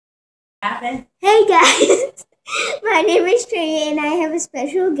Happen? Hey guys, my name is Trinity and I have a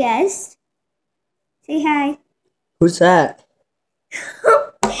special guest. Say hi. Who's that?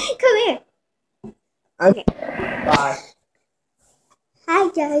 Come here. Okay. Bye. Hi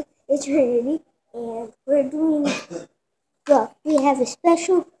guys, it's Trinity and we're doing, well, we have a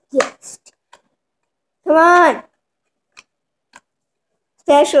special guest. Come on.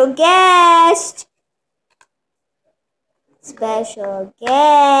 Special guest. Special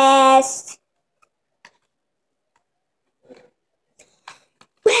guest.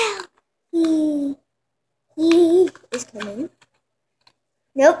 Well, he is coming.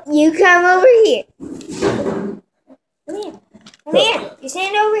 Nope, you come over here. Come here. Come here. You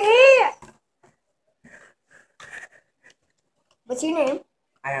stand over here. What's your name?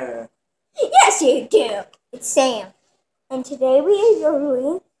 I don't know. Yes, you do. It's Sam. And today we are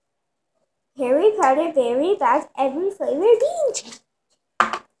doing Harry Potter Berry Box Every Flavor Bean Challenge.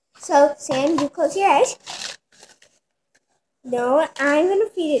 So, Sam, you close your eyes. No, I'm going to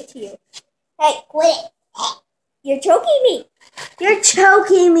feed it to you. Hey, quit it. You're choking me. You're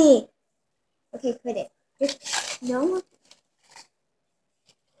choking me. Okay, quit it. No.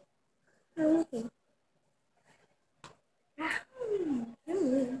 Okay.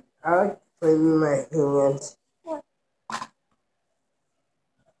 I like cleaning my hands. What?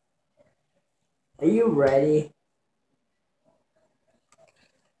 Are you ready?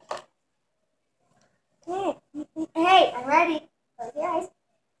 Hey, I'm ready. Close your eyes.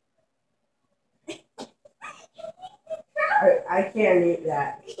 I can't eat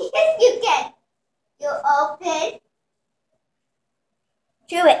that. Yes, you can. You open.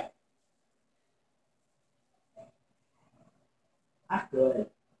 Chew it. That's good.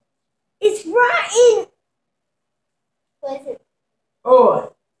 It's rotten. What is it?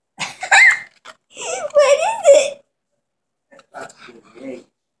 Oh. What is it? That's good.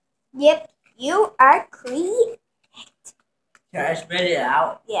 Yep, you are clean. Can I spit it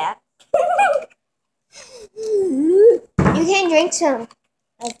out? Yeah. You can drink some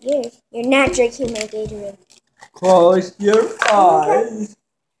of yours. You're not drinking my Gatorade. Close your eyes.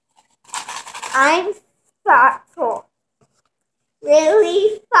 I'm thoughtful.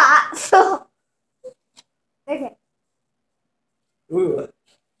 Really thoughtful. Okay. Ooh.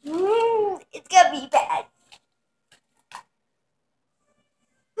 It's gonna be bad.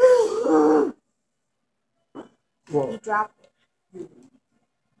 Whoa. You dropped it.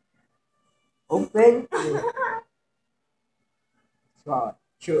 Open. Swallow it.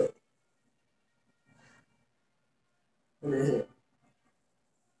 Chew it. What is it?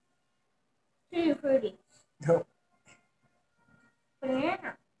 Too fruity. No.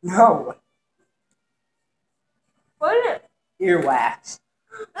 Banana. No. What is it? Earwax.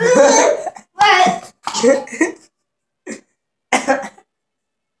 What?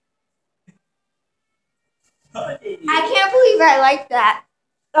 I can't believe I like that.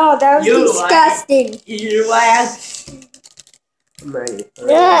 Oh, that was disgusting. Earwax. I'm ready.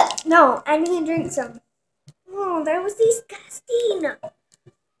 No, I need to drink some. Oh, that was disgusting.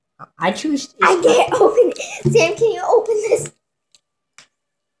 I choose. I can't open it. Sam, can you open this?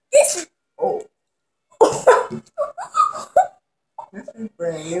 This. Oh. This is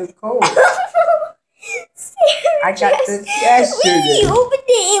brand new code. Sam, I got this yesterday. Wait, open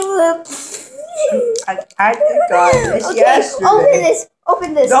it. I got this yesterday. Open this.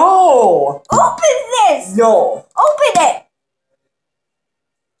 Open this. No. Open this. No. Open it.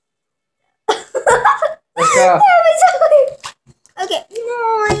 Let's go. Okay.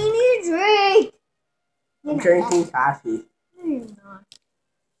 No, I need a drink. I'm drinking coffee. No, you're not.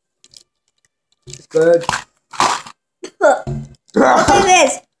 It's good. Open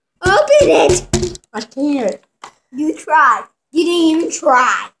this. Open it. I can't. You tried. You didn't even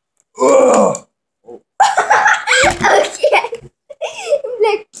try. Ugh. Okay.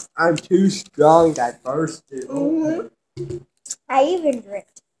 Like, I'm too strong. I bursted. I even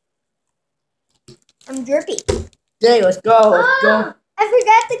dripped. I'm drippy. Okay, let's go. Let's go. I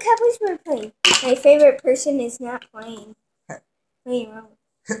forgot the couples were playing. My favorite person is not playing. What are you wrong?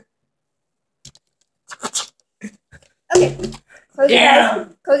 Okay. Close your eyes.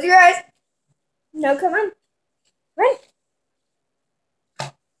 Close your eyes. No, come on. Run.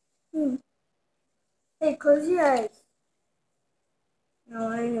 Hey, close your eyes. No,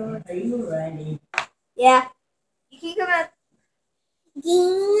 I know. Are you ready? Yeah. You can come out.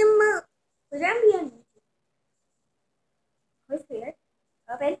 Game. We're gonna be on YouTube. Close here.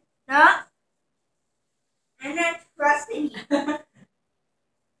 Open. No. I'm not trusting you.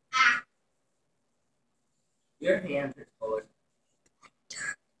 Your hands are cold.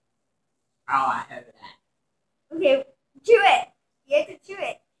 Oh, I have that. Okay, chew it. You have to chew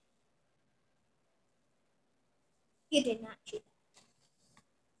it. You did not cheat.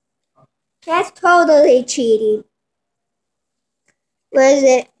 That's totally cheating. What is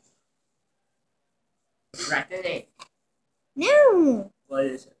it? Reckoning. No. What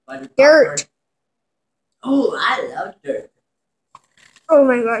is it? Butter Dirt. Oh, I love dirt. Oh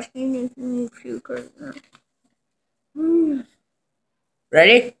my gosh, you're making me puke right now.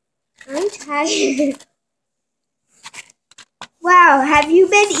 Ready? I'm tired. Wow, have you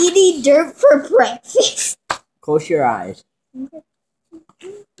been eating dirt for breakfast? Close your eyes. Okay.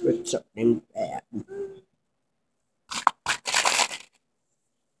 Put something bad.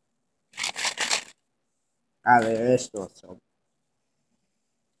 Ah, there is no soap.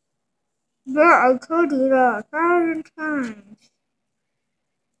 But I told you that 1,000 times.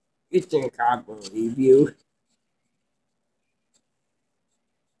 You think I believe you?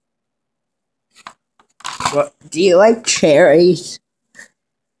 What? Do you like cherries?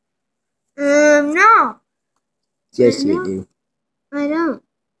 No. Yes, I you don't. do. I don't.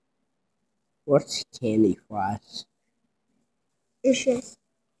 What's candy floss? It's just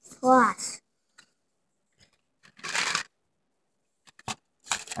floss.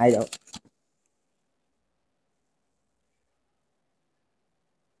 I don't.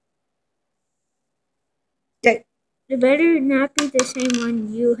 It better not be the same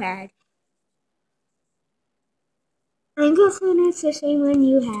one you had. I'm guessing it's the same one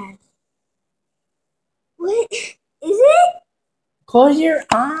you had. What? Is it? Close your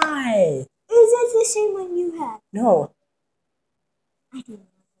eye. Is it the same one you had? No. I do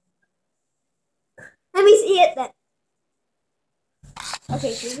not. Let me see it then.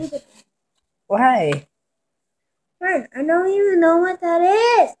 Okay, give me the. Why? Fine, I don't even know what that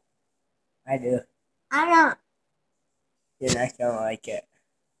is. I do. I don't. You're not gonna like it.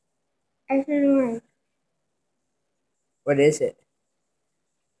 I don't know. What is it?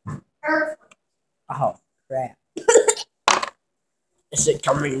 Earth. Oh, crap. Is it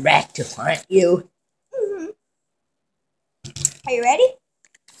coming back to haunt you? Are you ready?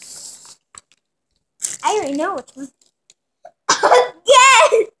 I already know which one.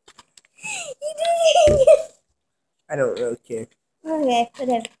 Again! You didn't even. I don't really care. Okay,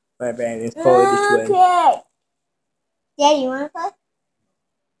 whatever. My bad. It's probably this way. Okay. Dad, you want to play?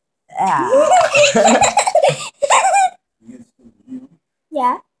 Ah.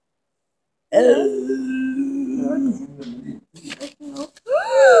 Yeah.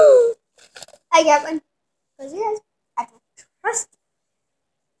 I got one. Close your eyes. I can trust.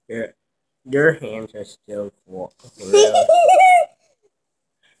 Your hands are still full. Is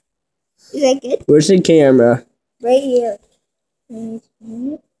that good? Where's the camera? Right here. Come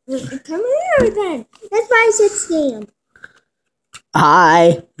here then. That's why I said stand.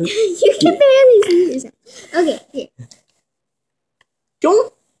 Hi. You can barely see yourself. Okay, here.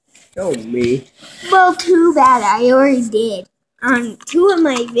 Don't show me. Well, too bad. I already did. On 2 of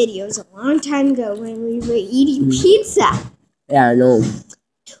my videos a long time ago when we were eating pizza. Yeah, I know.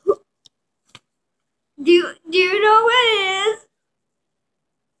 Do you know what it is?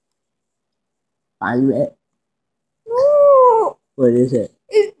 Find it. No. What is it?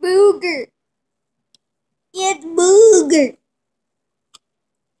 It's booger. It's booger.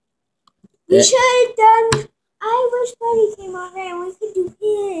 We should have done. I wish Buddy came over and we could do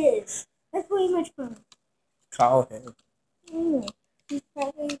his. That's way much fun. Call him. Anyway, he's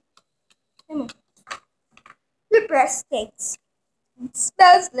probably. Come on. Your breath stinks. It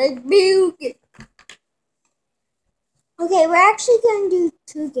smells like booger. Okay, we're actually going to do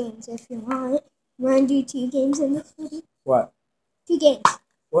 2 games if you want it. You want to do 2 games in this video? What? 2 games.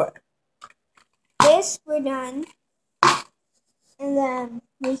 What? This, we're done. And then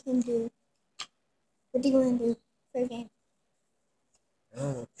we can do. What do you want to do for a game?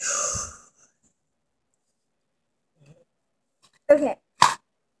 Oh. Okay.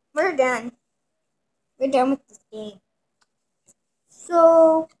 We're done. We're done with this game.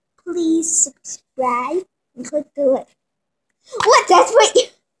 So, please subscribe and click the like. What? That's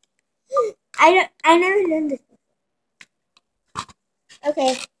what. I never done this before.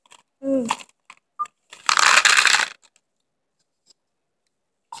 Okay.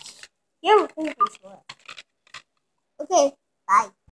 Yeah, we're going to. Okay. Bye.